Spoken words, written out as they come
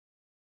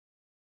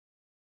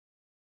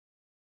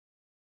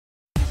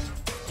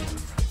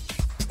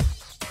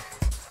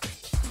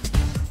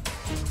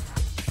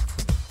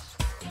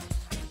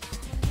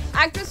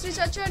Actress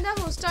Richa Chadda,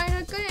 who started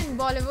her career in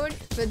Bollywood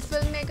with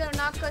filmmaker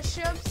Anag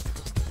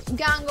Kashyap's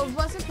Gang of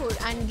Wasseypur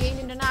and gained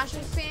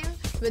international fame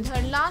with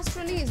her last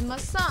release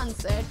Masaan,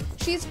 said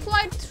she's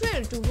quite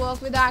thrilled to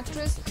work with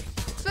actress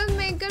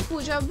filmmaker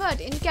Pooja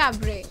Bhatt in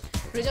Cabaret.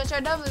 Richa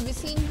Chadda will be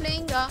seen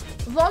playing a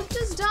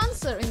waltz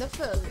dancer in the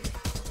film.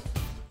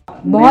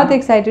 बहुत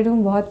excited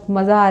हूँ, बहुत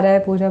मज़ा आ रहा है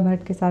पूजा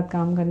भट्ट के साथ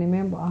काम करने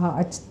में।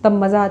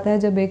 तब मज़ा आता है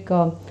जब एक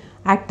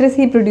एक्ट्रेस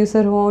ही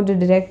प्रोड्यूसर हो, जो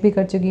डायरेक्ट भी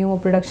कर चुकी हूँ, वो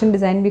प्रोडक्शन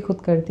डिज़ाइन भी खुद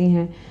करती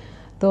हैं,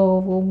 तो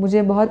वो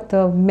मुझे बहुत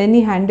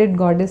मैनी हैंडेड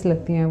गॉडेस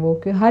लगती हैं वो,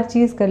 कि हर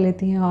चीज़ कर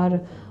लेती हैं और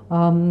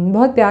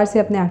बहुत प्यार से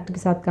अपने एक्टर के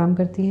साथ काम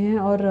करती हैं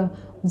और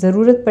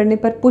ज़रूरत पड़ने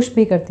पर पुश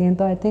भी करती हैं।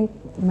 तो आई थिंक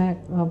मैं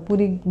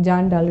पूरी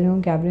जान डाल रही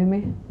हूँ कैबरे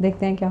में,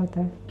 देखते हैं क्या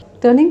होता है।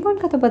 टर्निंग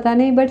पॉइंट का तो पता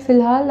नहीं, बट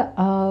फ़िलहाल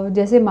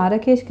जैसे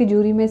माराकेश की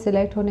जूरी में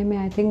सिलेक्ट होने में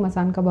आई थिंक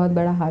मसान का बहुत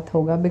बड़ा हाथ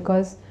होगा,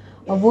 बिकॉज़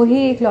वो ही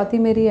एक लौती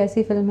मेरी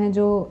ऐसी फ़िल्म है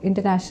जो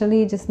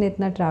इंटरनेशनली जिसने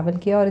इतना ट्रैवल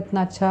किया और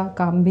इतना अच्छा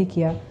काम भी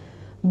किया,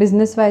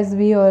 बिज़नेस वाइज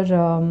भी और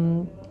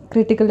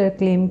क्रिटिकल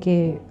एक्लेम के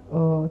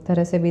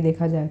तरह से भी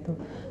देखा जाए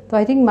तो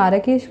आई थिंक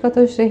माराकेश का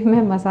तो श्रेय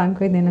मैं मसान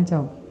को ही देना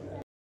चाहूँ।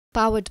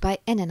 Powered by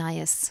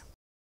NNIS.